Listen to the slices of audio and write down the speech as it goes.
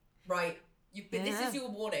right? This is your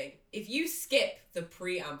warning. If you skip the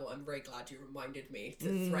preamble, I'm very glad you reminded me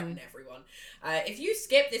to threaten everyone. If you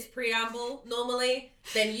skip this preamble normally,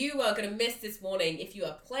 then you are going to miss this warning. If you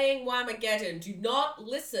are playing Whamageddon, do not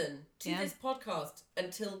listen to this podcast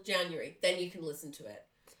until January. Then you can listen to it.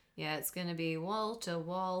 Yeah, it's going to be wall to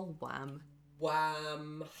wall wham.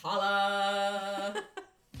 Wham. Holla.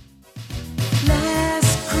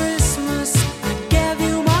 Last Christmas I gave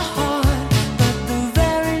you my heart, but the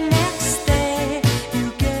very next day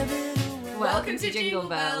you gave it away. Welcome to Jingle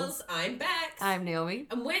Bells. I'm Bex. I'm Naomi.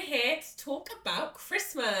 And we're here to talk about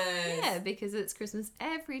Christmas. Yeah, because it's Christmas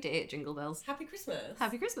every day at Jingle Bells. Happy Christmas.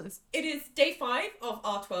 Happy Christmas. It is day 5 of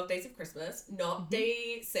our 12 days of Christmas, not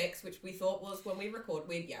day 6, which we thought was when we record.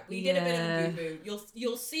 We did a bit of a boo-boo.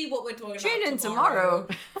 You'll see what we're talking about Tune in tomorrow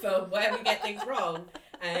for where we get things wrong.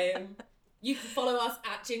 You can follow us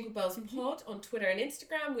at Jingle Bells Pod on Twitter and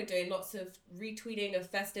Instagram. We're doing lots of retweeting of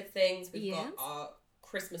festive things. We've got our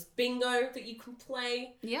Christmas bingo that you can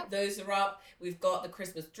play. Yep. Those are up. We've got the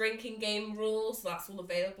Christmas drinking game rules. So that's all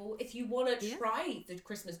available. If you want to try the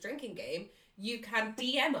Christmas drinking game, you can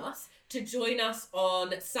DM us to join us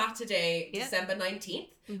on Saturday, December 19th,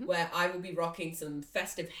 where I will be rocking some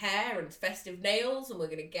festive hair and festive nails, and we're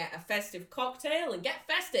going to get a festive cocktail and get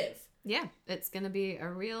festive. Yeah, it's going to be a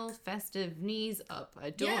real festive knees up. I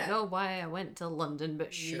don't know why I went to London,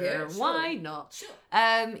 but sure, why not? Sure.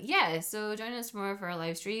 So join us tomorrow for our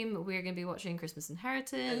live stream. We're going to be watching Christmas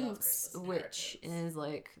Inheritance, which is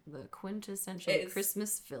like the quintessential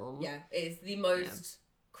Christmas film. Yeah, it's the most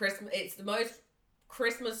Christmas. It's the most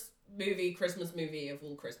Christmas movie of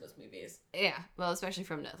all Christmas movies. Yeah, well, especially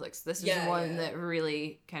from Netflix. This is one that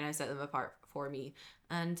really kind of set them apart for me.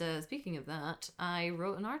 And speaking of that, I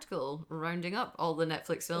wrote an article rounding up all the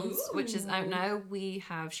Netflix films, which is out now. We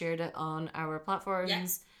have shared it on our platforms.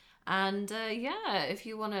 Yes. And if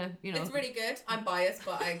you want to, It's really good. I'm biased,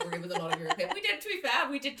 but I agree with a lot of your opinions. To be fair,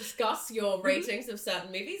 we did discuss your ratings of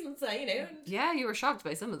certain movies and say, Yeah, you were shocked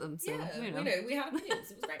by some of them. So, we had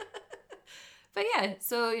opinions. It was great. But yeah,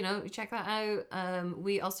 so, check that out.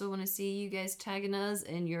 We also want to see you guys tagging us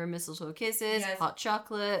in your mistletoe kisses, hot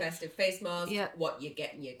chocolate. Festive face mask, what you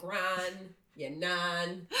get in your gran, your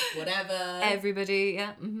nan, whatever. Everybody,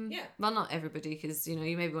 yeah. Well, not everybody, because, you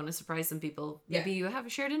maybe want to surprise some people. Maybe you have a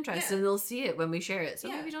shared interest and they'll see it when we share it. So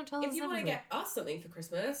maybe don't tell us If you want to get us something for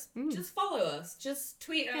Christmas, just follow us. Just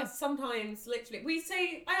tweet us sometimes, literally.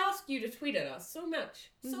 I ask you to tweet at us so much,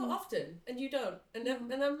 so often, and you don't. And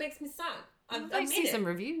that makes me sad. I see some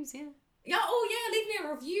reviews, Yeah, leave me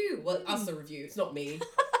a review. Well, us a review. It's not me.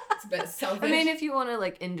 It's a bit selfish. I mean, if you want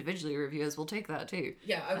to, individually review us, we'll take that, too.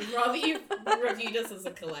 Yeah, I would rather you reviewed us as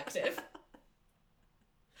a collective.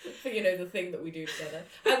 For, the thing that we do together.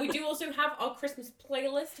 We do also have our Christmas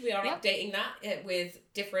playlist. We are updating that with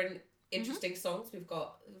different interesting songs. We've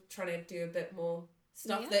got, trying to do a bit more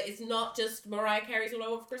stuff that is not just Mariah Carey's All I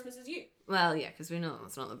Want for Christmas Is You. Well, yeah, because we know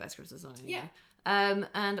it's not the best Christmas song anymore. Yeah.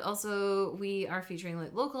 And also we are featuring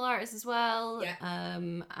local artists as well. Yeah.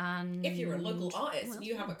 And if you're a local artist and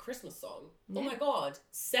you have a Christmas song, oh my god,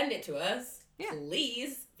 send it to us,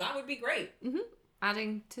 please. That would be great.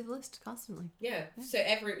 Adding to the list constantly. Yeah. So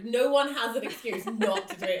no one has an excuse not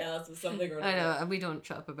to tweet us with something or another. I know, and we don't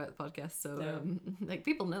shut up about the podcast, so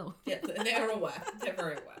people know. Yeah, they're aware. They're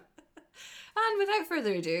very aware. And without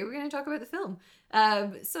further ado, we're going to talk about the film.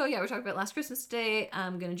 We're talking about Last Christmas today.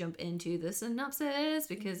 I'm going to jump into the synopsis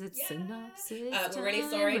because it's synopsis We're really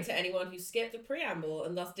sorry to anyone who skipped the preamble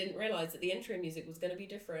and thus didn't realise that the intro music was going to be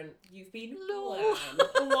different. You've been lol.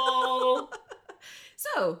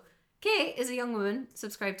 So, Kate is a young woman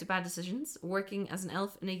subscribed to bad decisions. Working as an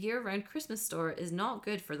elf in a year-round Christmas store is not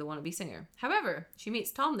good for the wannabe singer. However, she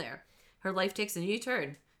meets Tom there. Her life takes a new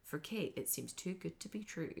turn. For Kate, it seems too good to be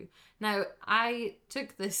true. Now, I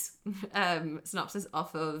took this synopsis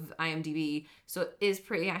off of IMDb, so it is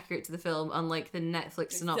pretty accurate to the film, unlike the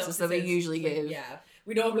Netflix synopsis that we usually give. Yeah,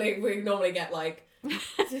 we normally get boy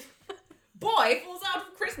falls out of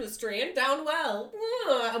a Christmas tree and down well,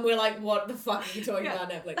 and we're like, what the fuck are you talking about,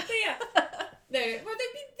 Netflix? But they've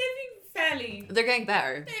been fairly. They're getting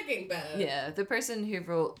better. They're getting better. Yeah, the person who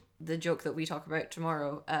wrote the joke that we talk about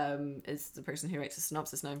tomorrow is the person who writes the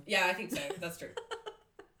synopsis now. Yeah, I think so. That's true.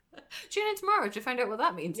 Tune in tomorrow to find out what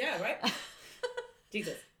that means. Yeah, right?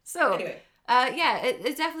 Jesus. So, anyway.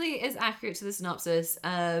 It definitely is accurate to the synopsis.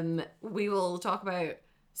 We will talk about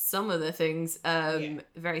some of the things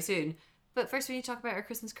very soon. But first we need to talk about our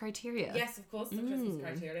Christmas criteria. Yes, of course. The Christmas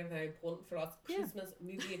criteria are very important for us Christmas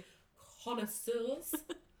movie connoisseurs.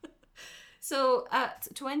 So at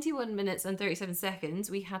 21 minutes and 37 seconds,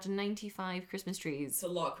 we had 95 Christmas trees. It's a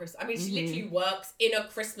lot of Christmas. I mean, she literally works in a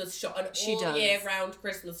Christmas shop, an She all does. year round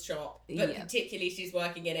Christmas shop. But Yeah. particularly, she's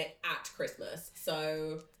working in it at Christmas.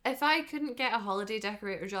 So If I couldn't get a holiday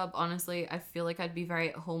decorator job, honestly, I feel like I'd be very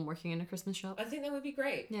at home working in a Christmas shop. I think that would be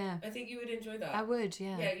great. Yeah. I think you would enjoy that. I would,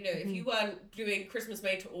 yeah. Yeah, you know, if you weren't doing Christmas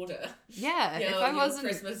made to order, Yeah, you if know, I your wasn't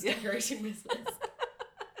Christmas decoration business.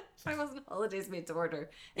 if I wasn't holidays made to order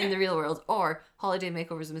in the real world or holiday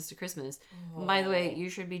makeovers of Mr. Christmas. By the way, you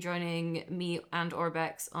should be joining me and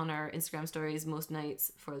Orbex on our Instagram stories most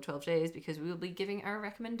nights for the 12 days because we will be giving our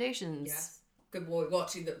recommendations. Yes. Good boy.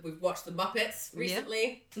 We've watched the Muppets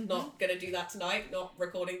recently. Not gonna do that tonight. Not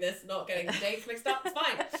recording this. Not getting the dates mixed up. It's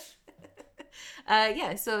fine.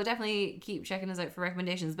 Yeah, so definitely keep checking us out for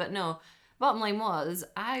recommendations. But no, bottom line was,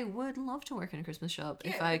 I would love to work in a Christmas shop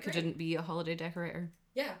Yeah, if it'd I be great. couldn't be a holiday decorator.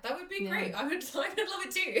 Yeah, that would be Yeah. great. I would love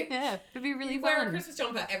it too. Yeah, it'd be really You'd wear a fun. Christmas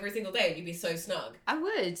jumper every single day and you'd be so snug. I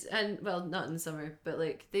would, and well, not in the summer, but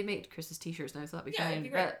like they make Christmas t-shirts now, so that'd be Yeah, fine. it'd be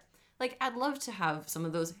great. But like, I'd love to have some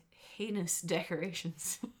of those heinous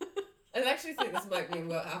decorations. I actually think this might be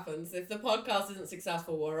what happens. If the podcast isn't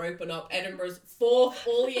successful, we'll open up Edinburgh's 4th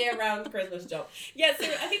all year round Christmas shop. Yeah, so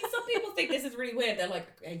I think some people think this is really weird. They're like,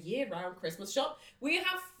 a year round Christmas shop? We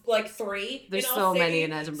have like 3 There's in our so city, many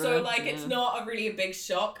in Edinburgh. So like yeah. it's not a big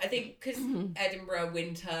shock. I think because Edinburgh,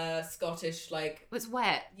 winter, Scottish, like, It's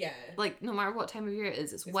wet. yeah. Like, no matter what time of year it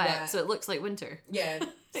is, it's It's wet, wet. so it looks like winter. Yeah,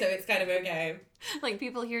 so it's kind of okay. Like,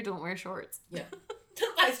 people here don't wear shorts. Yeah,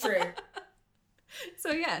 that's true.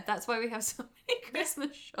 So yeah, that's why we have so many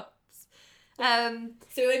Christmas shops.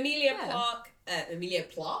 So Emilia Yeah. Clarke, Emilia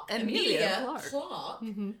Clarke.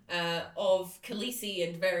 Mhm. Of Khaleesi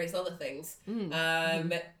and various other things,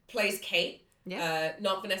 plays Kate. Yeah.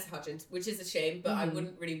 Not Vanessa Hudgens, which is a shame, but I Mhm.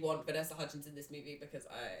 wouldn't really want Vanessa Hudgens in this movie because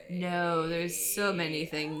I... No, there's so many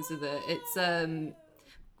things with it. It's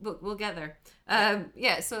but we'll get there.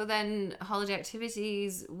 Yeah, so then holiday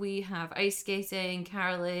activities, we have ice skating,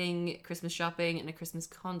 caroling, Christmas shopping, and a Christmas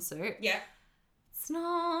concert. Yeah. It's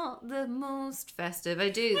not the most festive. I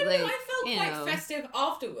do I don't like know, I felt you quite know. festive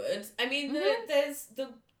afterwards. I mean, Mhm. there's the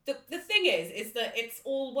thing is that it's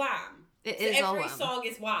all Wham. It So is all every Wham. song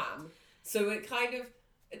is Wham. So it kind of...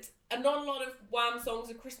 And not a lot of Wham songs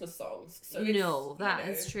are Christmas songs. So it's, No, that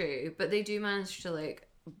you is know. true. But they do manage to like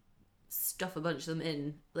stuff a bunch of them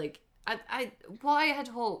in. Like what I had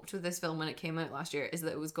hoped with this film when it came out last year is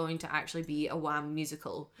that it was going to actually be a Wham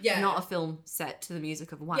musical. Yeah. Not a film set to the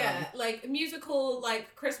music of Wham. Yeah, like a musical,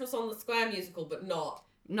 like Christmas on the Square musical, but not.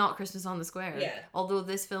 Not Christmas on the Square. Yeah. Although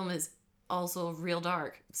this film is also real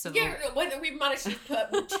dark. So Yeah, whether we've managed to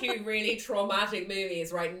put 2 really traumatic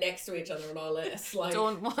movies right next to each other on our list. Like,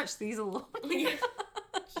 don't watch these alone.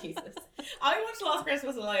 Jesus. I watched Last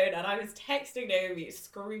Christmas alone and I was texting Naomi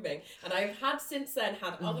screaming, and I've had since then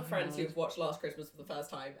had other friends who've watched Last Christmas for the first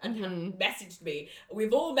time and have messaged me.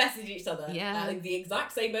 We've all messaged each other Yeah. at the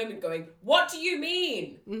exact same moment going, what do you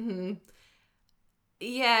mean? Mm-hmm.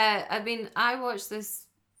 Yeah, I mean, I watched this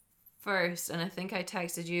first and I think I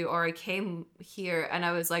texted you or I came here and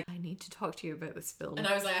I was like, I need to talk to you about this film. And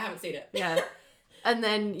I was like, I haven't seen it. Yeah. And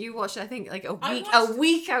then you watched, I think, like I a watched-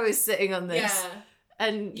 week I was sitting on this. Yeah.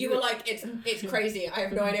 And You were like, it's crazy. I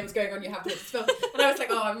have no idea what's going on. You have to watch this film. And I was like,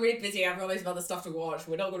 oh, I'm really busy. I have all these other stuff to watch.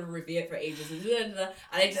 We're not going to review it for ages. And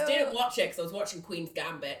I just didn't watch it because I was watching Queen's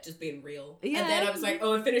Gambit, just being real. Yeah. And then I was like,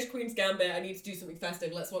 oh, I finished Queen's Gambit. I need to do something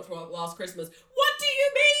festive. Let's watch Last Christmas. What do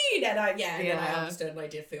you mean? And then I understood and I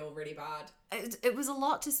did feel really bad. it was a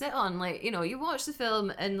lot to sit on. Like, you know, you watch the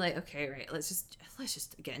film and like, okay, right, let's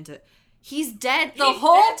just get into it. He's dead the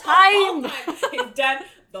whole time. He's dead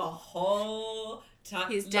the whole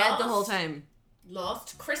time. He's dead the whole time.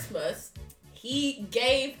 Last Christmas, he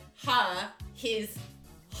gave her his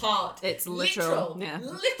heart. It's literal. Yeah.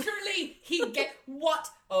 Literally, he get what?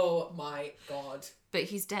 Oh my god. But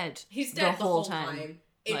he's dead. He's dead the whole time.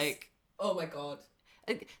 It's, Like, oh my god.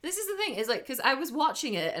 this is the thing, is like, because I was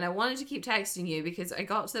watching it and I wanted to keep texting you because I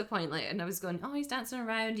got to the point, like, and I was going, oh, he's dancing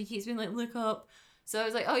around, he keeps being like, look up. So I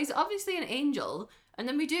was like, oh, he's obviously an angel. And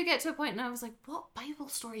then we do get to a point and I was like, what Bible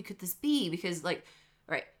story could this be? Because, like,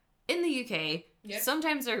 right, in the UK,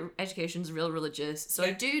 sometimes our education's real religious. So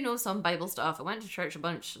I do know some Bible stuff. I went to church a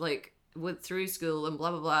bunch, like, through school and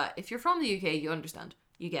blah, blah, blah. If you're from the UK, you understand.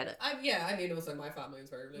 You get it. I mean, also my family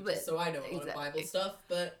was very religious, so I know a lot of Bible stuff,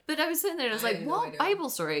 but... But I was sitting there and I was like, have no what idea.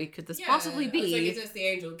 Bible story could this possibly be? I was like, is this the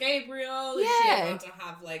angel Gabriel? Is she about to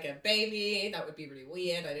have, like, a baby? That would be really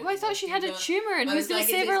weird. I thought she had a tumour and I who's was going like,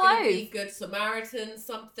 to save is her this gonna be life? Good Samaritan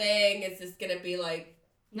something? Is this gonna be like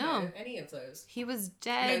No. any of those. He was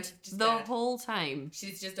dead just the dead. whole time.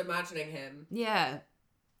 She's just imagining him. Yeah.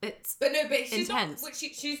 It's But no, but she's intense. not.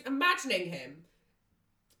 She's imagining him,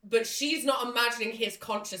 but she's not imagining his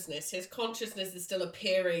consciousness. His consciousness is still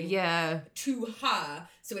appearing yeah. to her,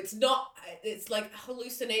 so it's not. It's like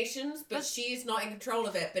hallucinations, but But- she's not in control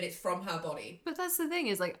of it. But it's from her body. But that's the thing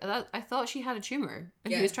is like I thought she had a tumor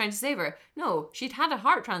and Yeah. he was trying to save her. No, she'd had a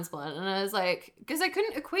heart transplant, and I was like, because I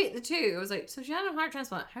couldn't equate the two. I was like, so she had a heart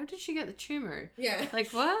transplant. How did she get the tumor? Yeah. Like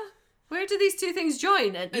what? Where do these two things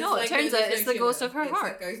join? And no, it turns out it's the ghost of her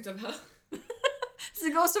heart. It's the ghost of her. It's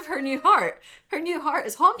the ghost of her new heart. Her new heart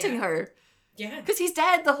is haunting Yeah. her Yeah. because he's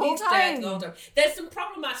dead the whole He's time. dead the whole time. There's some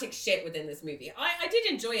problematic shit within this movie. I did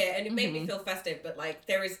enjoy it, and it made me Mhm. feel festive, but like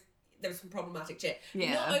there's some problematic shit.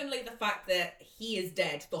 Yeah. Not only the fact that he is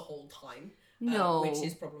dead the whole time, No. which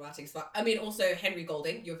is problematic as fuck. I mean, also Henry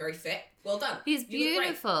Golding, you're very fit. Well done. He's You look great.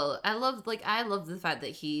 beautiful. I love the fact that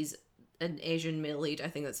he's an Asian male lead. I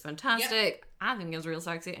think that's fantastic. I think it's real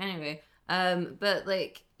sexy anyway. But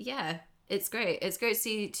like, yeah, it's great. It's great to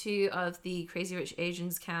see two of the Crazy Rich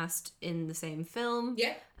Asians cast in the same film.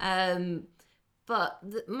 Yeah. But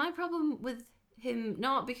my problem with him,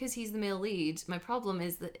 not because he's the male lead, my problem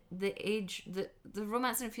is that the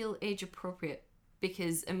romance didn't feel age appropriate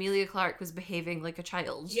because Emilia Clarke was behaving like a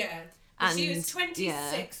child. Yeah. And, She was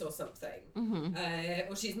 26 or something. Mhm.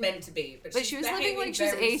 Well, she's meant to be, but But she's she was living behaving like she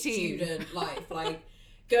was very 18. Student life, like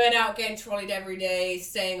going out, getting trolleyed every day,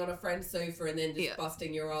 staying on a friend's sofa, and then just Yeah.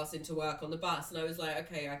 busting your ass into work on the bus. And I was like,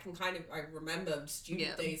 okay, I remember student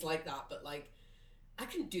Yeah. days like that, but like, I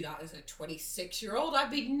couldn't do that as a 26-year-old.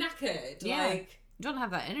 I'd be knackered. Yeah. Like, You don't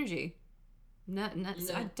have that energy. No.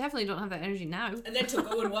 I definitely don't have that energy now. and then to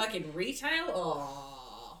go and work in retail. Oh.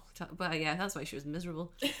 But yeah, that's why she was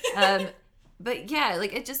miserable. But yeah,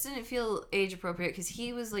 like it just didn't feel age appropriate because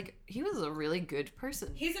he was a really good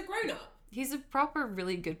person. He's a grown up. He's a proper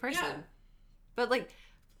really good person. Yeah.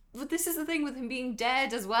 But this is the thing with him being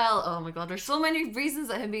dead as well. Oh my god, there's so many reasons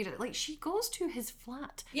that him being dead. Like she goes to his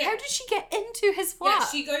flat. Yeah. How did she get into his flat? Yeah,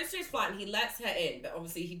 she goes to his flat and he lets her in, but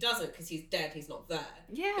obviously he doesn't because he's dead. He's not there.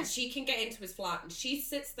 Yeah. But she can get into his flat and she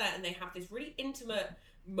sits there and they have this really intimate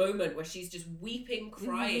moment where she's just weeping,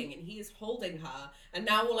 crying, and he is holding her. And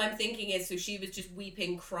now all I'm thinking is, so she was just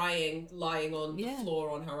weeping, crying, lying on the Yeah.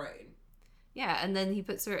 floor on her own. Yeah, and then he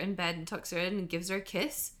puts her in bed and tucks her in and gives her a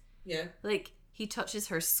kiss. Yeah. Like he touches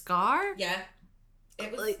her scar. Yeah.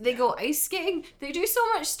 It was Like they go ice skating. They do so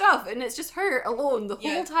much stuff, and it's just her alone the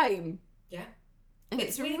Yeah. whole time. Yeah. And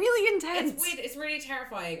It's it's weird. really intense. It's weird. It's really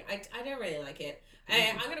terrifying. I don't really like it.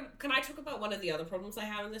 Can I talk about one of the other problems I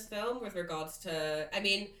have in this film with regards to? I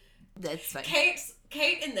mean, That's fine.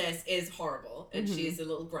 Kate in this is horrible, and Mhm. she's a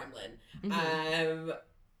little gremlin. Mhm. And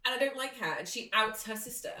I don't like her, and she outs her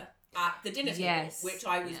sister at the dinner table, Yes. which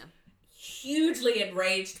I was Yeah. hugely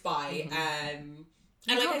enraged by. You And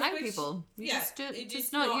like, don't I out suppose- people. You yeah, just it's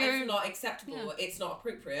it's not your. it's not acceptable. Yeah. It's not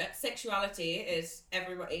appropriate. Sexuality is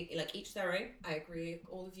everybody like each their own. I agree.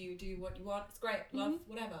 All of you do what you want. It's great. Love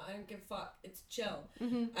whatever. I don't give a fuck. It's chill.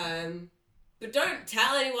 Mhm. But don't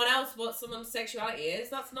tell anyone else what someone's sexuality is.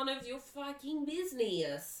 That's none of your fucking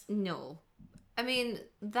business. No. I mean,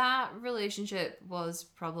 that relationship was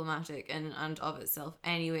problematic in and of itself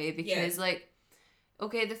anyway, because, like,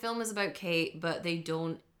 okay, the film is about Kate, but they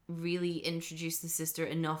don't really introduce the sister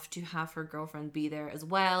enough to have her girlfriend be there as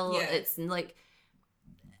well. Yeah. It's like,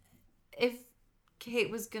 if Kate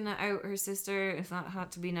was gonna out her sister, if that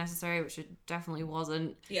had to be necessary, which it definitely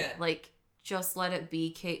wasn't, Yeah. like, just let it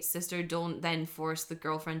be Kate's sister. Don't then force the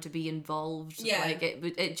girlfriend to be involved. Yeah. Like,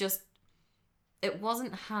 it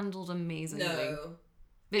wasn't handled amazingly. No.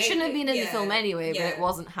 It shouldn't have been in the Yeah, film anyway, yeah. but it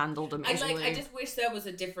wasn't handled I amazingly. I just wish there was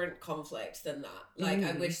a different conflict than that. Like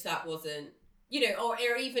I Mhm. wish that wasn't, or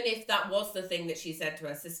even if that was the thing that she said to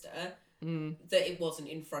her sister, that it wasn't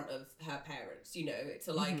in front of her parents. It's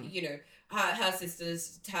like her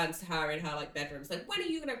sister's turns to her in her like bedrooms like, when are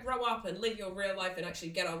you gonna grow up and live your real life and actually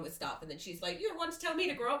get on with stuff? And then she's like, you're the one to tell me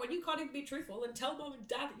to grow up when you can't even be truthful and tell mom and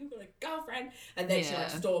dad that you've got a girlfriend. And then she like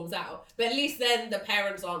Yeah. storms out. But at least then the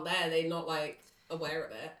parents aren't there. They're not like aware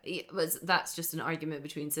of it. It was, that's just an argument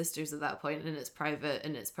between sisters at that point, and it's private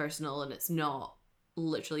and it's personal, and it's not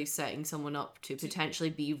literally setting someone up to potentially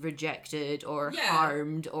be rejected or Yeah.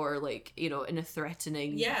 harmed or like, in a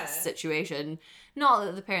threatening Yeah. situation. Not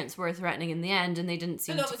that the parents were threatening in the end, and they didn't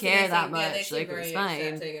seem And to obviously care they that seem- much. they seem Like, it was very fine.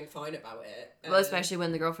 accepting and fine about it. Well, especially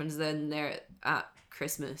when the girlfriend's then there at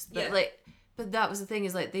Christmas. But Yeah. but that was the thing,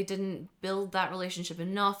 is like they didn't build that relationship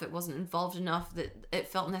enough. It wasn't involved enough that it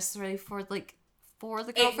felt necessary for like for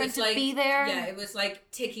the It girlfriend was to like, be there. Yeah, it was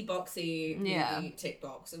like ticky boxy movie tick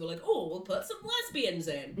box. And we're like, oh, we'll put some lesbians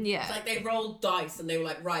in. Yeah. It's like they rolled dice and they were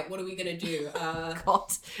like, right, what are we gonna do?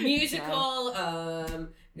 God. Musical,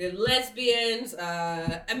 the lesbians,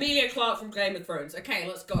 Emilia Clarke from Game of Thrones. Okay,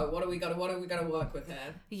 let's go. What are we gonna work with here?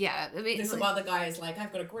 Yeah, I mean, Then some other guy is like,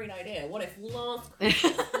 I've got a great idea. What if last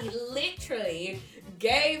Christmas he literally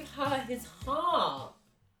gave her his heart?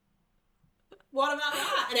 What about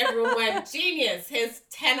that? And everyone went, genius. Here's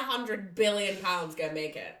 £100 billion. Go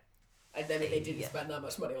make it. And then they didn't spend that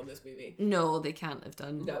much money on this movie. No, they can't have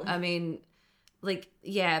done. No. I mean, like,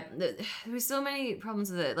 yeah, there was so many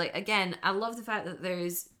problems with it. Like, again, I love the fact that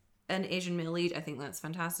there's an Asian male lead. I think that's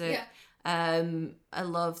fantastic. Yeah. I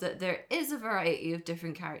love that there is a variety of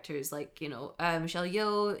different characters. Like, you know, Michelle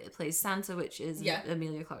Yeoh plays Santa, which is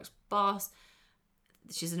Emilia Clarke's boss.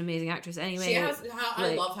 She's an amazing actress anyway. She has.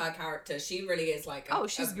 I love her character. She really is like.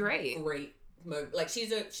 She's great. Great. Like she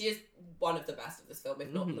is one of the best of this film,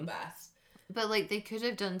 if not the best. But like they could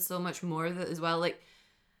have done so much more with it as well. Like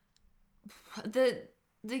the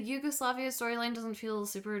Yugoslavia storyline doesn't feel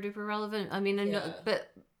super duper relevant. I mean, I know,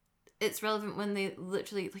 but it's relevant when they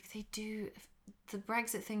literally like they do. The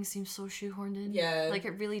Brexit thing seems so shoehorned in. Yeah, like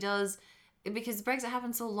it really does, because Brexit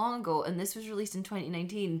happened so long ago, and this was released in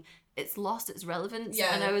 2019. It's lost its relevance.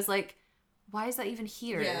 Yeah, and I was like, why is that even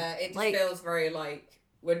here? Yeah, it just feels very like.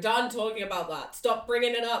 We're done talking about that. Stop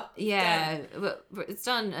bringing it up. Yeah, but it's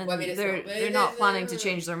done, and they're not planning to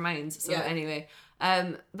change their minds. So anyway,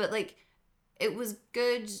 but like, it was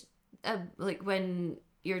good. Like when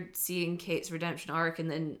you're seeing Kate's redemption arc, and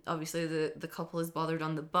then obviously the couple is bothered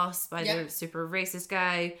on the bus by the super racist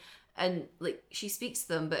guy, and like she speaks to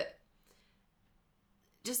them, but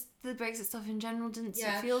just the Brexit stuff in general didn't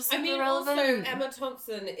feel super relevant. Also Emma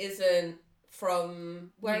Thompson isn't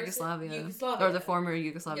from Yugoslavia, or the former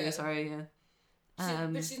Yugoslavia. Sorry,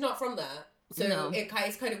 but she's not from there, so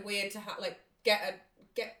it's kind of weird to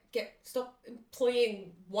stop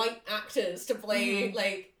employing white actors to play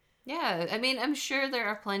like. Yeah, I mean, I'm sure there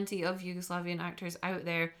are plenty of Yugoslavian actors out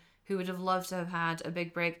there who would have loved to have had a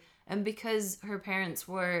big break, and because her parents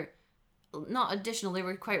were not additional, they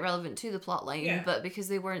were quite relevant to the plot line, but because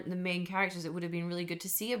they weren't the main characters, it would have been really good to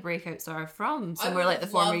see a breakout star from somewhere like the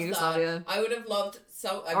former Yugoslavia. I would have loved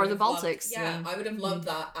or the Baltics. I would have loved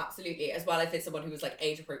that absolutely, as well if it's someone who was like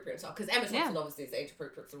age appropriate and stuff. Because Emma Thompson obviously is age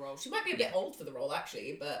appropriate for the role. She might be a bit old for the role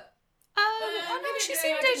actually, but she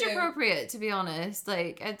seemed age appropriate, to be honest.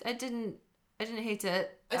 Like I didn't hate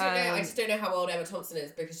it. I don't know. I just don't know how old Emma Thompson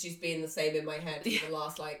is, because she's been the same in my head for the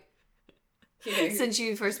last like. Since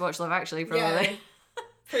you first watched Love Actually, probably. Yeah,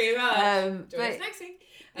 pretty much. But next week.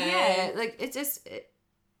 Like it just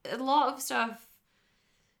a lot of stuff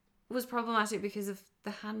was problematic because of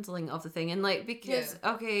the handling of the thing, and like because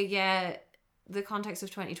the context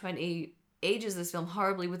of 2020 ages this film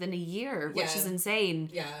horribly within a year, which is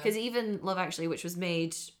insane. Yeah, because even Love Actually, which was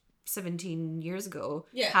made 17 years ago,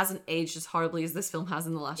 hasn't aged as horribly as this film has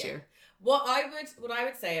in the last year. What I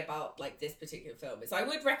would say about like this particular film is I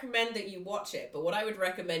would recommend that you watch it, but what I would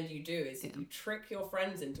recommend you do is you trick your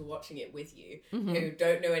friends into watching it with you who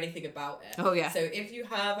don't know anything about it. Oh yeah. So if you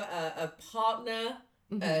have a partner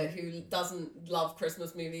who doesn't love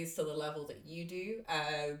Christmas movies to the level that you do,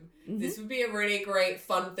 this would be a really great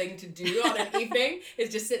fun thing to do on an evening.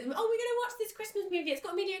 Is just sit them. Oh, we're gonna watch this Christmas movie. It's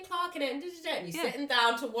got Emilia Clarke in it, and you sit them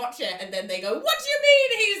down to watch it, and then they go, "What do you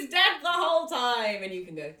mean he's dead the whole time?" And you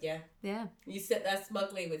can go, "Yeah." You sit there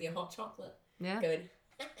smugly with your hot chocolate. Yeah. Going.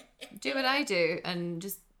 Do what I do and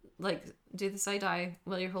just like do the side eye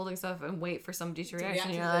while you're holding stuff and wait for somebody to react.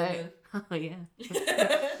 And you're like, oh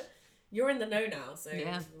yeah. You're in the know now, so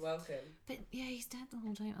you're welcome. But yeah, he's dead the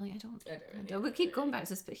whole time. Like I don't. We'll keep going back to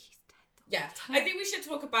this, but he's dead the whole time. I think we should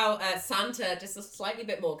talk about Santa just a slightly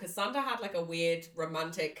bit more, because Santa had like a weird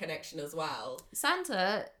romantic connection as well.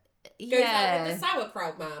 Santa goes out with the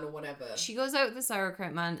sauerkraut man or whatever. She goes out with the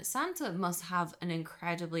sauerkraut man. Santa must have an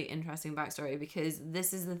incredibly interesting backstory, because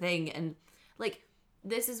this is the thing, and like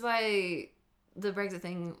this is why the Brexit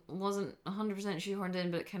thing wasn't 100% shoehorned in,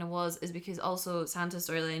 but it kind of was, is because also Santa's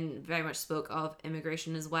storyline very much spoke of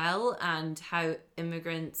immigration as well, and how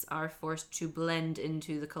immigrants are forced to blend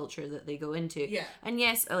into the culture that they go into. Yeah. And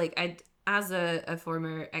yes, like as a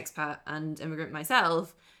former expat and immigrant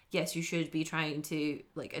myself, yes, you should be trying to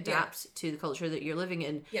like adapt to the culture that you're living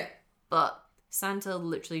in. Yeah. But Santa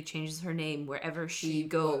literally changes her name wherever she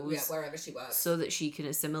goes. Yeah, wherever she works. So that she can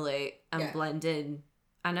assimilate and blend in.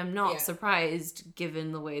 And I'm not surprised,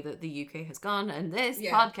 given the way that the UK has gone, and this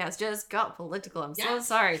podcast just got political. I'm so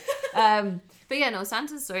sorry. But yeah, no,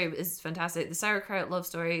 Santa's story is fantastic. The sauerkraut love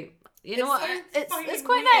story, you know what? It's fucking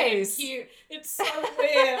quite weird, nice. Cute. It's so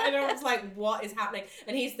weird. And I was like, what is happening?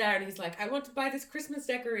 And he's there and he's like, I want to buy this Christmas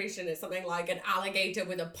decoration. It's something like an alligator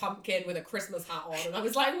with a pumpkin with a Christmas hat on. And I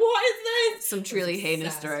was like, what is this? Some truly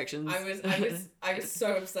heinous directions. I was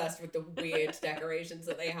so obsessed with the weird decorations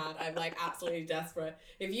that they had. I'm like absolutely desperate.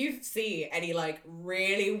 If you see any like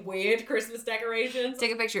really weird Christmas decorations,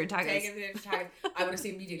 Take a picture and tag us. I would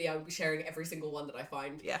assume immediately I would be sharing every single one that I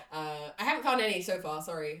find. Yeah. I haven't found any so far,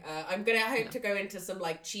 sorry. I'm gonna hope to go into some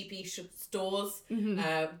like cheapy stores,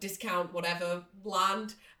 discount whatever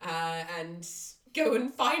land, and go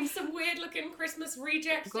and find some weird looking Christmas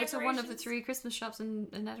reject Go to one of the decorations. 3 Christmas shops in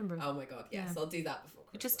Edinburgh. Oh my god, yes, Yeah. I'll do that before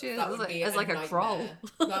Christmas. Just do it That as would like- be as like a nightmare. crawl.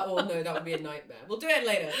 That would be a nightmare. We'll do it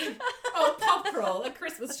later. Oh, pub crawl, a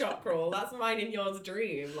Christmas shop crawl. That's mine and yours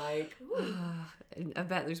dream. Like, ooh. I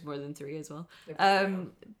bet there's more than 3 as well. Yeah.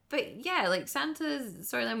 But yeah, like Santa's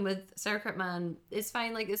storyline with Sarah Kurtman is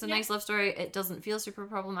fine. Like it's a nice love story. It doesn't feel super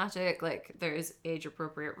problematic. Like there's age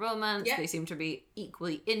appropriate romance. Yeah. They seem to be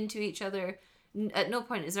equally into each other. At no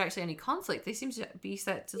point is there actually any conflict. They seem to be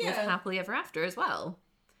set to live Yeah. happily ever after as well.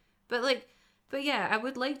 But yeah, I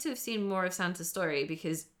would like to have seen more of Santa's story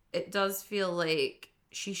because it does feel like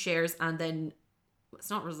she shares and then it's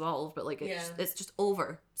not resolved, but like it's just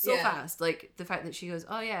over so Yeah. fast. Like the fact that she goes,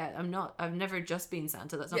 "Oh yeah, I've never just been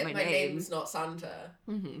Santa. That's not Yeah, my my name. name's not Santa.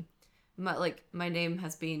 My name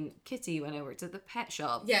has been Kitty when I worked at the pet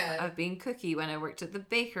shop. Yeah. I've been Cookie when I worked at the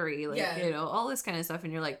bakery. Like Yeah. you know all this kind of stuff,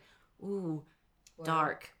 and you're like, ooh, Wow.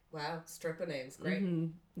 dark. Wow, stripper names, great.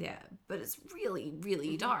 Yeah, but it's really,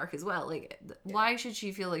 really dark as well. Like, why should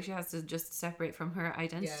she feel like she has to just separate from her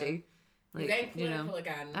identity? You're Like, getting political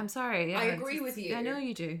again. I'm sorry. Yeah, I agree with you. I know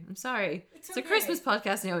you do. I'm sorry. It's a okay. Christmas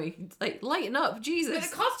podcast, Naomi. Like, lighten up, Jesus. But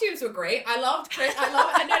the costumes were great. I loved Chris.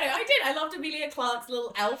 I did. I loved Amelia Clark's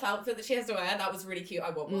little elf outfit that she has to wear. That was really cute. I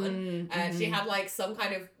want one. She had like some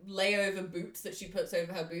kind of layover boots that she puts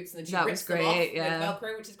over her boots, and then she That rips was them great, off yeah. with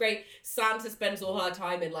Velcro, which is great. Santa spends all her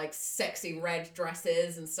time in like sexy red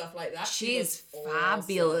dresses and stuff like that. She She's looks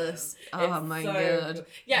fabulous. awesome. Oh It's my so God. good.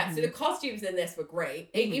 Yeah, so the costumes in this were great.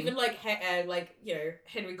 Even like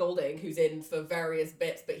Henry Golding, who's in for various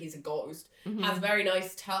bits, but he's a ghost, has very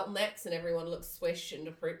nice turtlenecks, and everyone looks swish and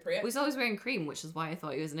appropriate. He's always wearing cream, which is why I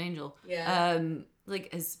thought he was an angel. Yeah.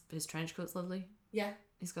 Like his trench coat's lovely. Yeah.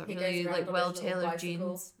 He's got He really goes around like on his well little tailored bicycle.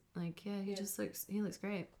 jeans. Like he just looks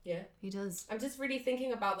great. Yeah. He does. I'm just really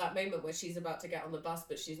thinking about that moment where she's about to get on the bus,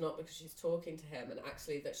 but she's not because she's talking to him, and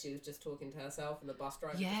actually that she was just talking to herself, and the bus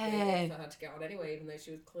driver was waiting for her to get on anyway, even though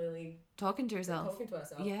she was clearly Talking to herself. talking to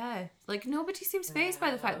herself. Yeah. Like nobody seems fazed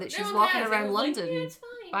by the fact that No she's one walking cares. around Everyone's London like, yeah, it's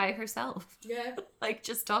fine. by herself. Yeah. Like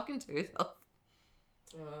just talking to herself.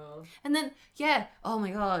 Oh. And then oh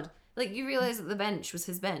my god. Like you realise that the bench was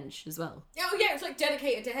his bench as well. Oh yeah, it's like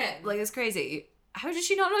dedicated to him. Like it's crazy. How did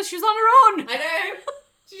she not know she was on her own? I know.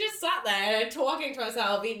 She just sat there talking to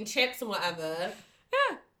herself, eating chips and whatever.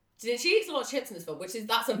 Yeah. She eats a lot of chips in this film,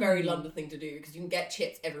 that's a very London thing to do because you can get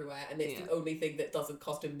chips everywhere, and it's Yeah. the only thing that doesn't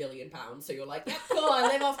cost £1 million. So you're like, yeah, cool, I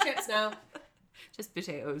live off chips now. Just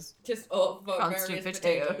potatoes. Just Constant various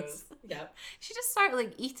potatoes. Yeah. She just started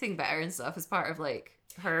like eating better and stuff as part of like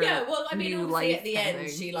her Yeah, well, I mean, new obviously life at the kind of end,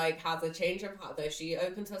 thing. she like has a change of heart. Though she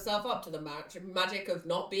opens herself up to the magic of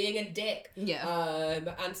not being a dick. Yeah.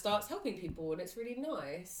 And starts helping people, and it's really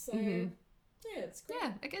nice. So yeah, it's great.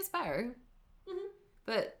 Yeah, it gets better.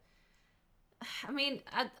 But I mean,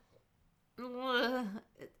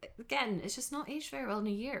 again, it's just not aged very well in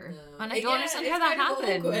a year, No. and I don't Yeah, understand it's how that kind of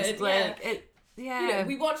happened. awkward, Like You know,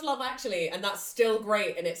 we watch Love Actually, and that's still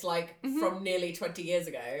great, and it's like from nearly 20 years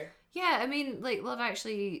ago. Yeah, I mean, like Love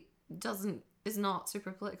Actually is not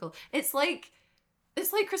super political. It's like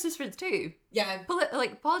Christmas Prince too. Yeah.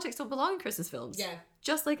 Like politics don't belong in Christmas films. Yeah.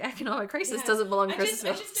 Just like economic crisis Yeah. doesn't belong in I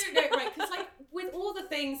Christmas just films. don't know, right? Because like with all the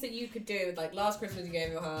things that you could do, like last Christmas you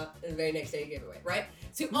gave her heart, and the very next day you gave it away, right?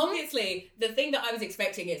 So obviously the thing that I was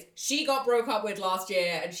expecting is she got broke up with last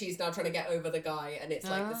year, and she's now trying to get over the guy, and it's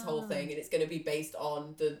like this whole thing, and it's going to be based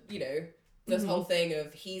on the this whole thing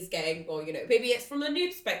of he's getting, or maybe it's from a new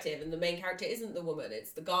perspective, and the main character isn't the woman,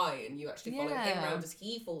 it's the guy, and you actually follow him Yeah. around as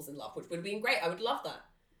he falls in love, which would have been great. I would love that.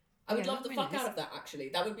 I would Yeah, love the that'd fuck be nice. out of that. Actually,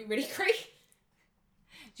 that would be really great.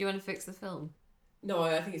 Do you want to fix the film? No,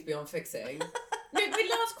 I think it's beyond fixing. No, but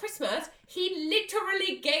last Christmas, he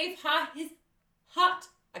literally gave her his heart.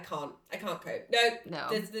 I can't cope. No.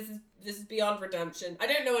 This is beyond redemption. I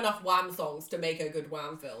don't know enough Wham songs to make a good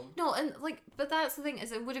Wham film. No, and like, but that's the thing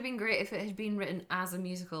is, it would have been great if it had been written as a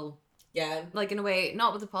musical. Yeah. Like, in a way,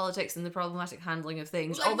 not with the politics and the problematic handling of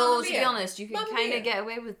things. Like Although, Mamma to be Mia. honest, you can Mamma kind Mia. of get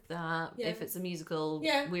away with that Yeah. if it's a musical,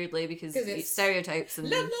 Yeah. weirdly, because 'Cause it's it's- stereotypes and...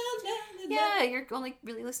 La, la, la, la, la. Yeah, you're only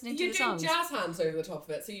really listening to You're the doing songs. jazz hands over the top of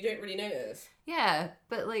it, so you don't really notice. Yeah,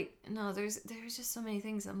 but, like, no, there's just so many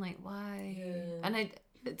things. I'm like, why? Yeah. And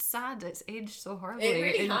it's sad. It's aged so horribly It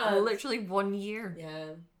really in has. literally 1 year. Yeah.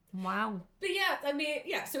 Wow. But yeah, I mean,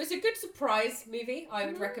 yeah, so it's a good surprise movie. I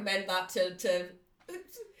would recommend that to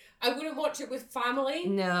I wouldn't watch it with family.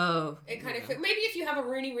 No. It kind of maybe if you have a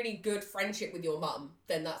really, really good friendship with your mum,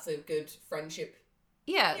 then that's a good friendship.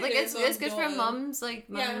 Yeah, You like know, it's mum, good for daughter. mums. Like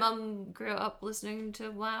my Yeah. mum grew up listening to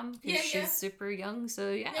Wham because Yeah, she's yeah. super young.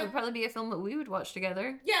 So yeah, it Yeah. would probably be a film that we would watch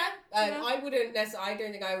together. Yeah, Yeah. I wouldn't necessarily. I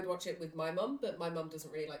don't think I would watch it with my mum, but my mum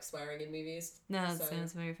doesn't really like swearing in movies. No, that So-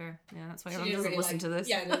 sounds very fair. Yeah, that's why She your mum didn't doesn't really listen like- to this.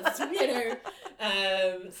 Yeah, no,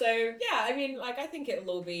 it's, so yeah, I mean, like I think it'll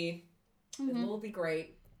all be it'll all be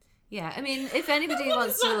great. Yeah, I mean, if anybody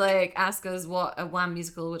wants to like ask us what a Wham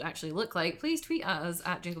musical would actually look like, please tweet at us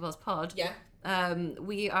at Jingle Bells Pod. Yeah,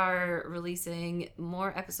 We are releasing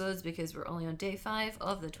more episodes because we're only on day 5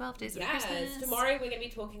 of the 12 days of yes. Christmas. Tomorrow we're going to be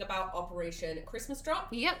talking about Operation Christmas Drop.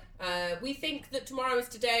 Yep. We think that tomorrow is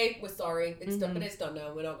today. We're sorry, it's done, but it's done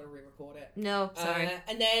now. We're not going to re-record it. No, sorry.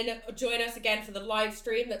 And then join us again for the live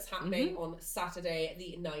stream that's happening on Saturday,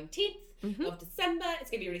 the 19th of December.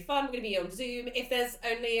 It's going to be really fun. We're going to be on Zoom. If there's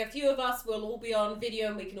only a few of us, we'll all be on video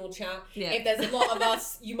and we can all chat. Yeah. If there's a lot of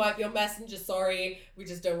us, you might be on Messenger. Sorry. We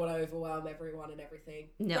just don't want to overwhelm everyone and everything.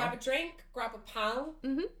 No. Grab a drink, grab a pal,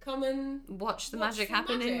 come and Watch the watch magic some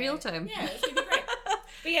happen in magic. real time. Yeah, it's going to be great.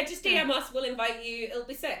 But yeah, just DM us. We'll invite you. It'll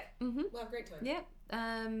be sick. We'll have a great time. Yeah.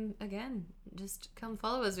 Again, just come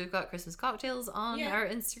follow us. We've got Christmas cocktails on Yeah. our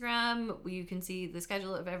Instagram. You can see the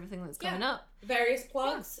schedule of everything that's coming up. Various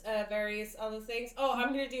plugs, various other things. Oh,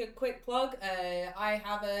 I'm going to do a quick plug. I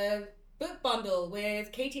have a book bundle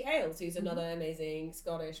with Katie Ailes, who's another amazing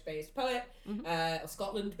Scottish-based poet, or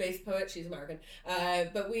Scotland-based poet. She's American.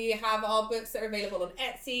 But we have our books that are available on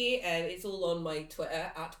Etsy. It's all on my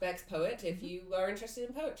Twitter, @BexPoet. If you are interested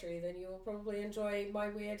in poetry, then you'll probably enjoy my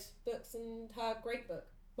weird books and her great book.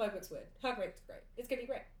 My book's weird. Her book's great. It's going to be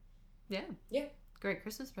great. Yeah. Yeah. Great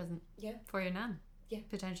Christmas present. Yeah. For your nan. Yeah.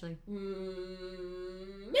 Potentially.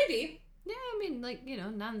 Maybe. Yeah, I mean, like, you know,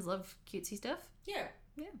 nans love cutesy stuff. Yeah.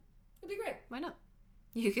 Yeah. It'll be great. Why not?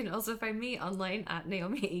 You can also find me online at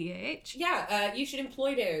Naomi EAH. Yeah, you should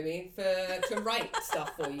employ Naomi to write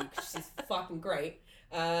stuff for you because she's fucking great.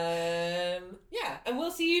 Yeah, and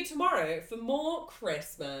we'll see you tomorrow for more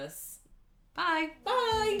Christmas. Bye.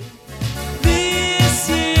 Bye. This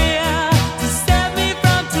year